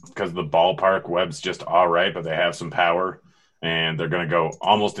mean, because the ballpark, Webb's just all right, but they have some power, and they're going to go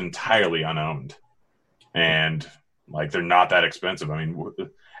almost entirely unowned. And, they're not that expensive. I mean,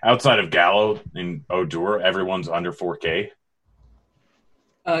 outside of Gallo and Odor, everyone's under 4K.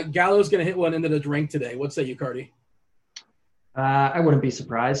 Gallo's going to hit one into the drink today. What say you, Cardi? I wouldn't be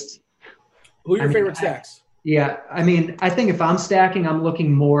surprised. Who are your favorite stacks? I think if I'm stacking, I'm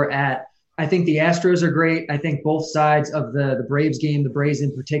looking more at I think the Astros are great. I think both sides of the Braves game, the Braves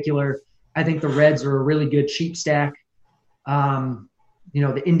in particular, I think the Reds are a really good cheap stack.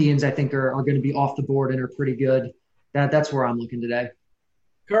 The Indians I think are going to be off the board and are pretty good. That's where I'm looking today.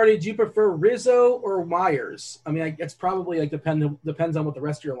 Cardi, do you prefer Rizzo or Myers? I mean, it's probably depends on what the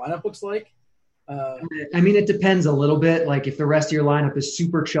rest of your lineup looks like. It depends a little bit. Like if the rest of your lineup is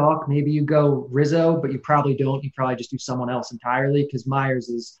super chalk, maybe you go Rizzo, but you probably don't. You probably just do someone else entirely because Myers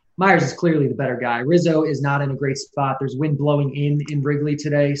is clearly the better guy. Rizzo is not in a great spot. There's wind blowing in Wrigley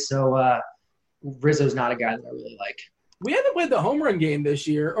today, so Rizzo's not a guy that I really like. We haven't played the home run game this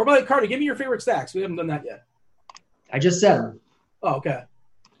year. Or, Cardi, give me your favorite stacks. We haven't done that yet. I just said them. Oh, okay.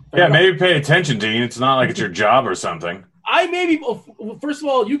 Yeah, maybe pay attention, Dean. It's not like it's your job or something. First of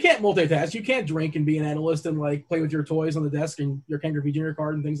all, you can't multitask. You can't drink and be an analyst and play with your toys on the desk and your Ken Griffey Jr.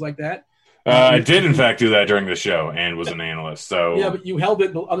 card and things like that. I did, in fact, do that during the show and was an analyst. So yeah, but you held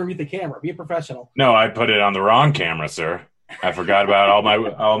it underneath the camera. Be a professional. No, I put it on the wrong camera, sir. I forgot about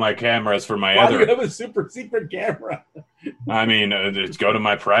all my cameras for my other. Why do you have a super secret camera? I mean, go to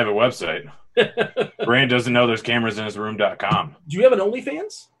my private website. Grant doesn't know there's cameras in his room.com. Do you have an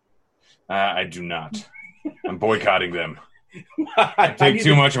OnlyFans? I do not. I'm boycotting them. I take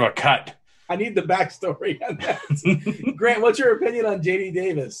too much of a cut. I need the backstory on that. Grant, what's your opinion on JD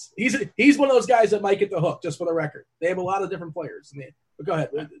Davis? He's one of those guys that might get the hook, just for the record. They have a lot of different players. But go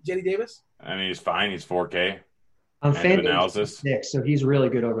ahead. JD Davis? I mean, he's fine. He's 4K. I'm analysis. So he's really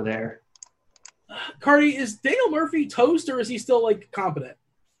good over there. Cardi, is Daniel Murphy toast or is he still competent?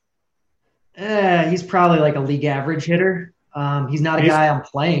 He's probably a league average hitter. He's not a guy I'm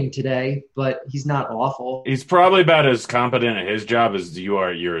playing today, but he's not awful. He's probably about as competent at his job as you are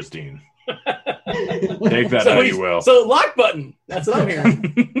at yours, Dean. Take that how you will. So lock button. That's what I'm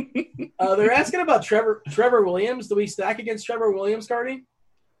hearing. They're asking about Trevor Williams. Do we stack against Trevor Williams, Cardi?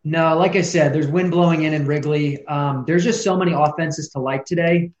 No, like I said, there's wind blowing in Wrigley. There's just so many offenses to like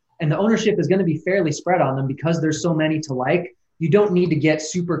today, and the ownership is going to be fairly spread on them because there's so many to like. You don't need to get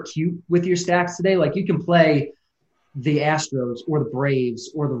super cute with your stacks today. Like you can play the Astros or the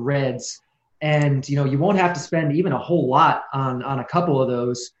Braves or the Reds, and you won't have to spend even a whole lot on a couple of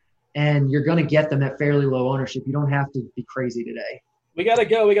those, and you're going to get them at fairly low ownership. You don't have to be crazy today. We got to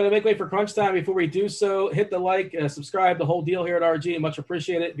go. We got to make way for crunch time. Before we do so, hit the like, subscribe, the whole deal here at RG. Much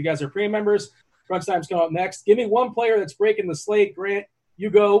appreciate it. If you guys are premium members, crunch time's coming up next. Give me one player that's breaking the slate. Grant, you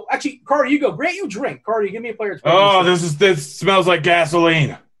go. Actually, Cardi, you go. Grant, you drink. Cardi, give me a player that's breaking the slate. This smells like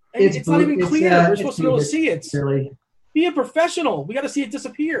gasoline. It's not even clear. We're supposed to be able to see it. Really. Be a professional. We got to see it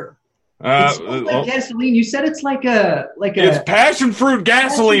disappear. It's like gasoline. You said it's like a. It's passion fruit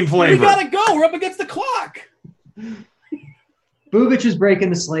gasoline flavor. We got to go. We're up against the clock. Bubic is breaking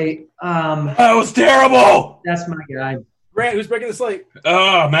the slate. That was terrible. That's my guy. Grant, who's breaking the slate?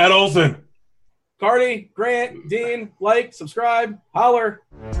 Matt Olson. Cardi, Grant, Dean, like, subscribe, holler.